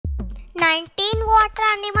19 water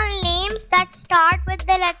animal names that start with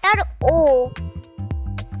the letter O.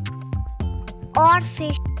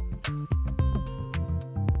 Oarfish,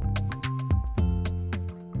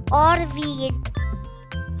 Oarweed,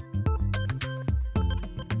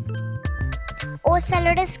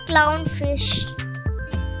 Ocellaris Clownfish,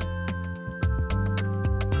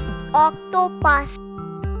 Octopus,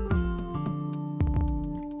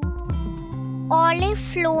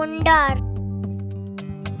 Flounder,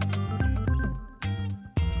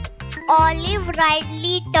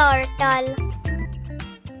 Ridley Turtle,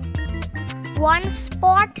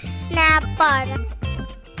 one-spot snapper,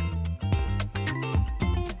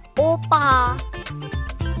 Opah,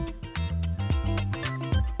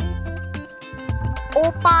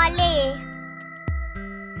 Opaleye,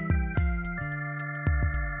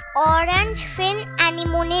 orange fin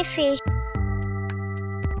anemonefish,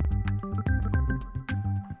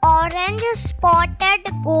 orange spotted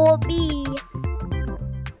goby,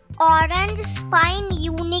 Orangespine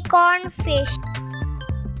Unicornfish,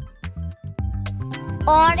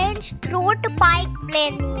 Orangethroat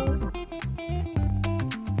Pikeblenny,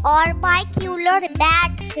 Orbicular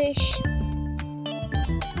Batfish,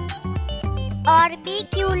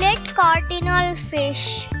 Orbiculate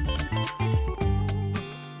Cardinalfish,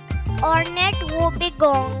 Ornate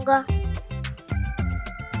Wobbegong,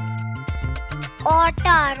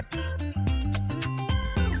 Otter,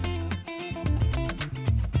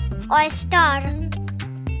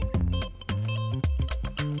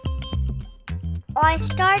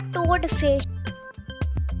 Oyster Toadfish.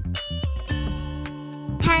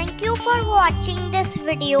 Thank you for watching this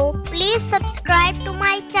video. Please subscribe to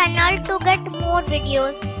my channel to get more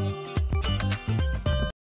videos.